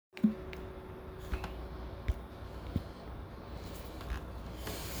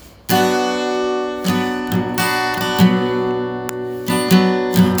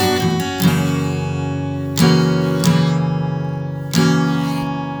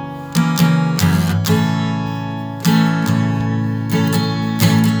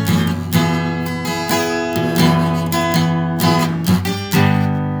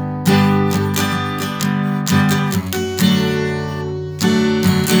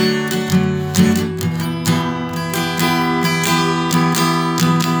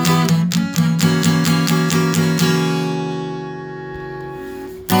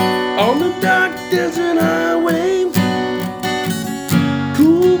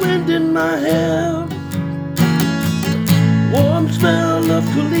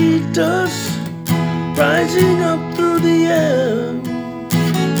rising up through the air.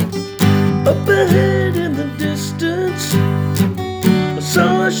 Up ahead in the distance, I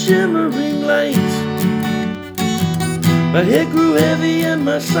saw a shimmering light. My head grew heavy and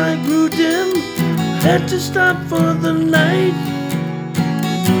my sight grew dim. I had to stop for the night.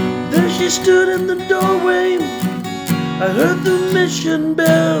 There she stood in the doorway. I heard the mission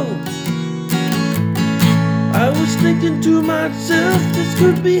bell. I was thinking to myself, this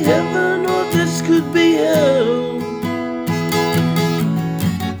could be heaven or this could be hell.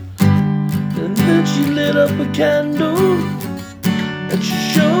 And then she lit up a candle and she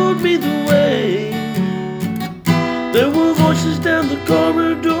showed me the way. There were voices down the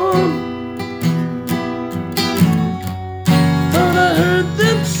corridor. Thought I heard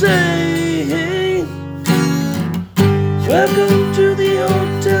them say, hey, welcome to the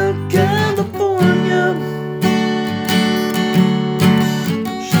Hotel California.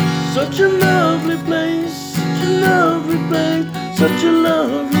 Such a lovely place, such a lovely place, such a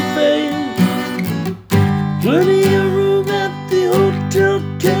lovely face. Plenty of room at the Hotel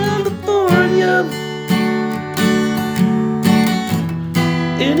California.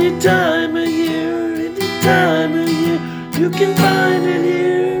 Any time of year, you can find it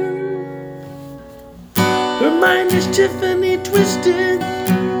here. Her mind is Tiffany twisted.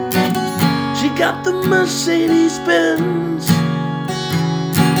 She got the Mercedes Benz.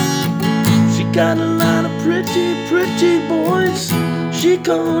 She got a lot of pretty, pretty boys she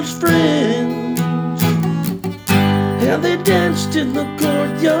calls friends. And they danced in the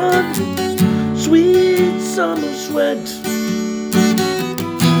courtyard, sweet summer sweat.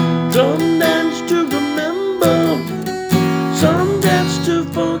 Some dance to remember, some dance to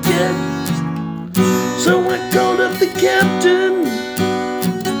forget. So I called up the captain,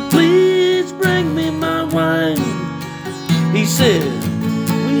 please bring me my wine. He said,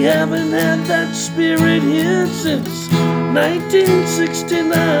 we haven't had that spirit here since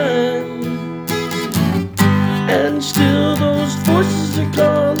 1969. And still those voices are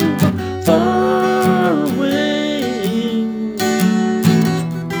calling from far away.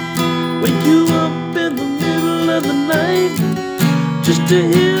 Wake you up in the middle of the night just to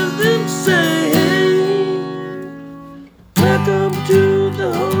hear them say, hey, welcome to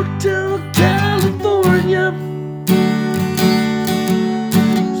the Hotel California.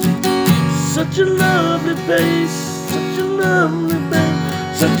 Such a lovely place, such a lovely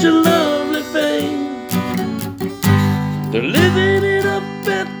place, such a lovely place. They're living it up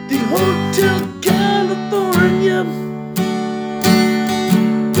at the Hotel California.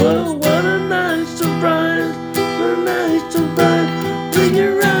 Well, what a nice surprise, what a nice surprise. Bring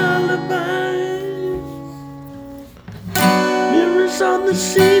your alibi. Mirrors on the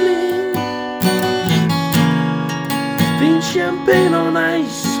ceiling, pink champagne on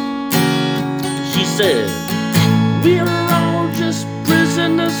ice. She said, we are all just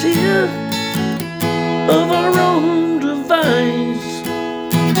prisoners here of our own device.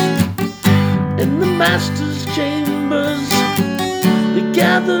 In the master's chambers, they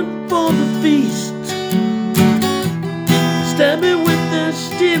gathered for the feast. Stabbing with their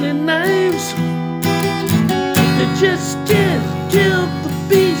stealing knives, they just can't kill the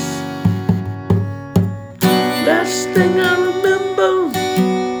beast. Last thing I remember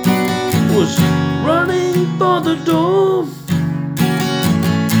was running for the door,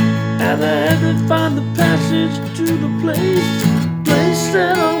 and I had to find the passage to the place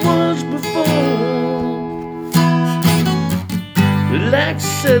that I was before. Relax,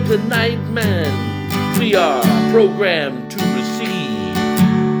 said the night man, we are programmed to receive.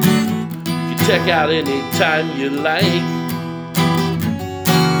 You check out any time you like,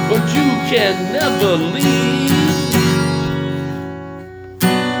 but you can never leave.